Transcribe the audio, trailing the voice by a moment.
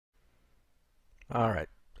Alright,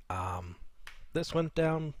 this went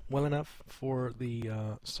down well enough for the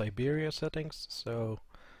Syberia settings, so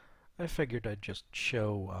I figured I'd just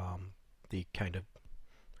show the kind of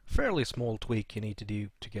fairly small tweak you need to do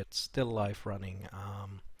to get still life running.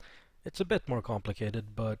 It's a bit more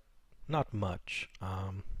complicated, but not much.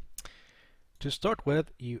 To start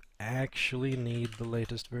with, you actually need the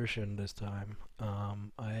latest version this time.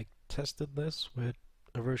 I tested this with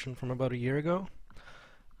a version from about a year ago,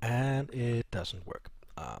 and it doesn't work.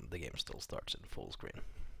 The game still starts in full screen.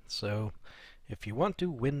 So if you want to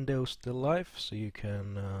window still life so you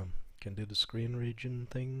can do the screen region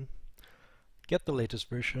thing, get the latest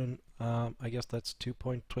version. I guess that's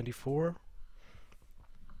 2.24.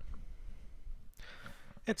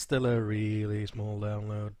 It's still a really small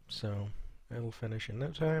download, so it'll finish in no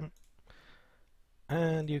time.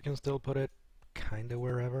 And you can still put it kinda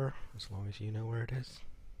wherever, as long as you know where it is.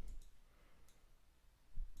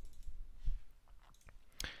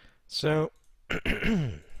 So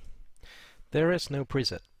there is no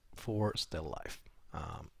preset for still life,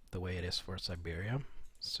 the way it is for Syberia.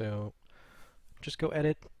 So just go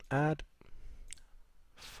edit, add,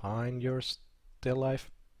 find your still life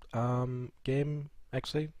game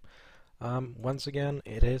exe. Once again,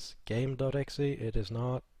 it is game.exe, it is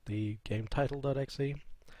not the game title.exe.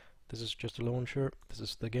 This is just a launcher, this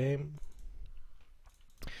is the game.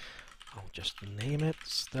 I'll just name it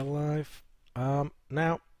still life.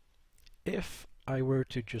 Now, if I were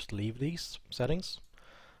to just leave these settings,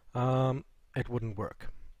 it wouldn't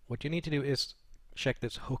work. What you need to do is check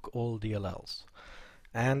this hook all DLLs.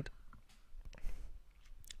 And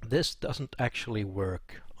this doesn't actually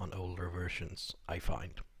work on older versions, I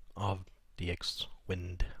find, of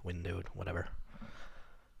DXWnd, Windowed, whatever.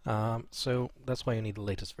 So that's why you need the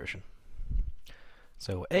latest version.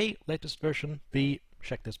 So A, latest version, B,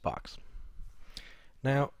 check this box.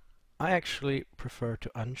 Now, I actually prefer to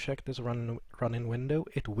uncheck this run in window.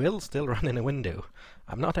 It will still run in a window.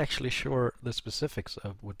 I'm not actually sure the specifics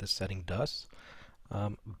of what this setting does,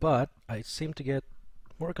 but I seem to get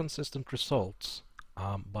more consistent results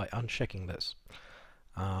by unchecking this.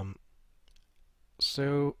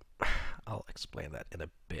 So I'll explain that in a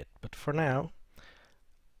bit, but for now,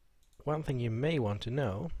 one thing you may want to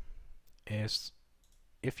know is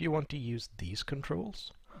if you want to use these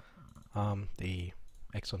controls, the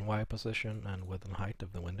X and Y position and width and height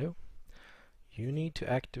of the window, you need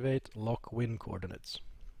to activate lock win coordinates,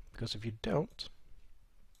 because if you don't,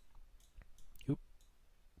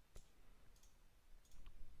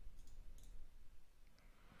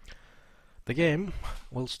 the game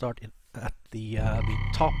will start at the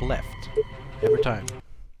top left every time.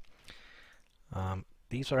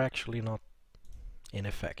 These are actually not in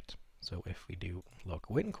effect. So if we do lock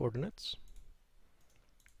win coordinates,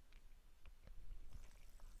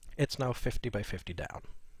 it's now 50 by 50 down.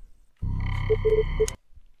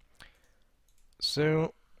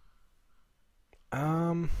 So,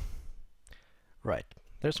 right,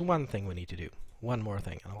 there's one thing we need to do. One more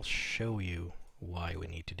thing, and I'll show you why we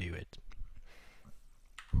need to do it.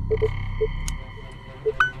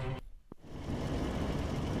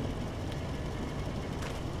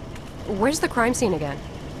 Where's the crime scene again?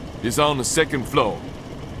 It's on the second floor.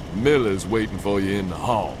 Miller's waiting for you in the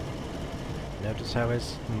hall. Notice how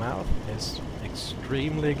his mouth is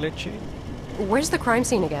extremely glitchy? Where's the crime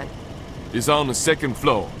scene again? It's on the second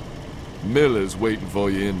floor. Miller's waiting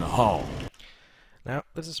for you in the hall. Now,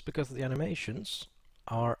 this is because the animations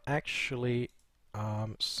are actually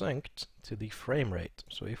synced to the frame rate.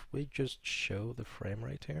 So if we just show the frame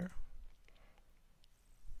rate here,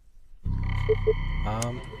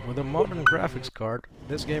 with a modern graphics card,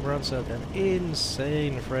 this game runs at an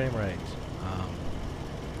insane frame rate.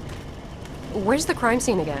 Where's the crime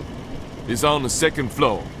scene again? It's on the second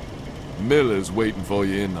floor. Miller's waiting for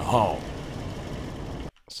you in the hall.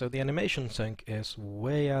 So the animation sync is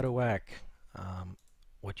way out of whack.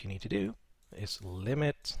 What you need to do is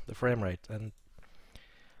limit the frame rate, and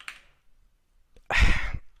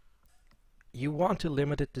you want to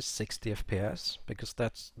limit it to 60 FPS because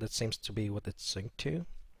that seems to be what it's synced to.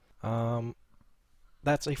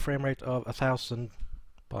 That's a frame rate of 1000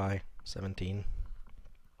 by 17.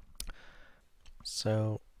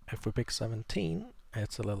 So if we pick 17,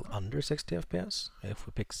 it's a little under 60 FPS. If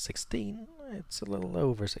we pick 16, it's a little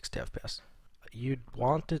over 60 FPS. You'd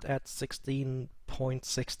want it at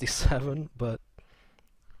 16.67, but,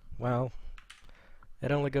 well, it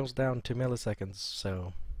only goes down to milliseconds,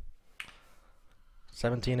 so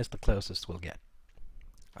 17 is the closest we'll get.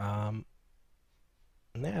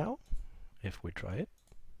 Now, if we try it,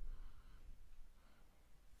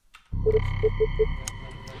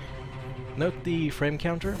 Note the frame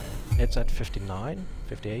counter. It's at 59,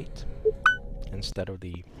 58 instead of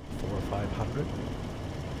the 400 or 500.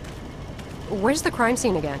 Where's the crime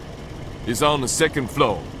scene again? It's on the second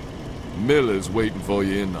floor. Miller's waiting for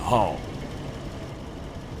you in the hall.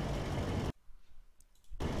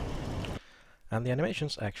 And the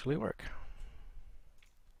animations actually work.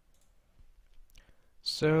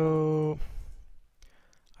 So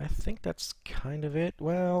I think that's kind of it.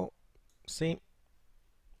 Well, see,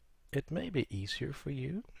 it may be easier for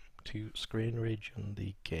you to screen region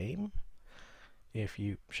the game if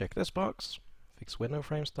you check this box, fix window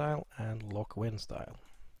frame style and lock win style.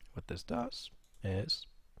 What this does is,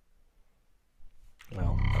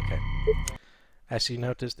 well, okay. As you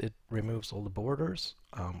noticed, it removes all the borders,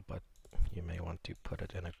 but you may want to put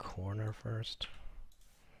it in a corner first.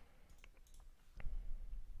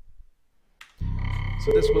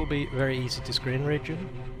 So this will be very easy to screen region.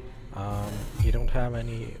 You don't have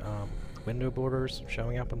any window borders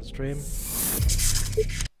showing up on the stream.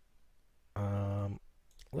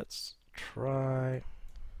 Let's try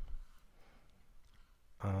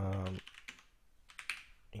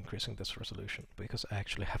increasing this resolution, because I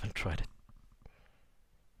actually haven't tried it.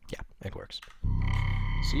 Yeah, it works.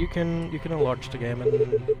 So you can enlarge the game,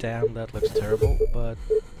 and damn, that looks terrible, but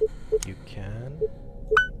you can.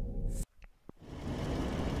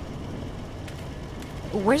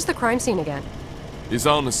 Where's the crime scene again? It's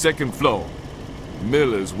on the second floor.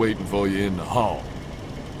 Miller's waiting for you in the hall.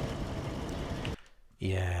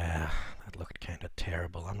 Yeah, that looked kind of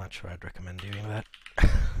terrible. I'm not sure I'd recommend doing that.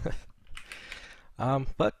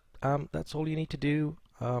 But that's all you need to do.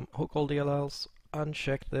 Hook all DLLs,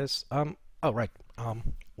 uncheck this. Oh right.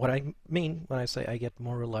 What I mean when I say I get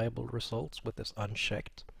more reliable results with this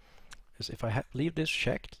unchecked is if I leave this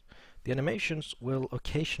checked, the animations will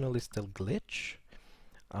occasionally still glitch.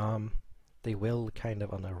 They will kind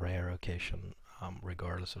of on a rare occasion,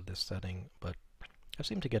 regardless of this setting, but I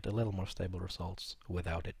seem to get a little more stable results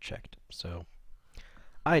without it checked. So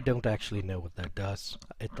I don't actually know what that does.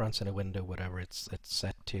 It runs in a window, whatever it's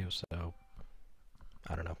set to, so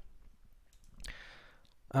I don't know.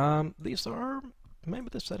 These are maybe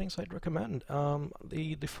the settings I'd recommend.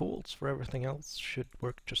 The defaults for everything else should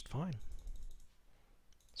work just fine.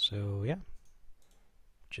 So yeah,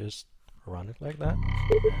 just run it like that,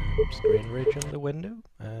 and screen region the window,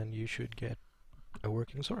 and you should get a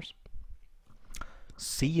working source.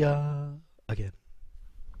 See ya again.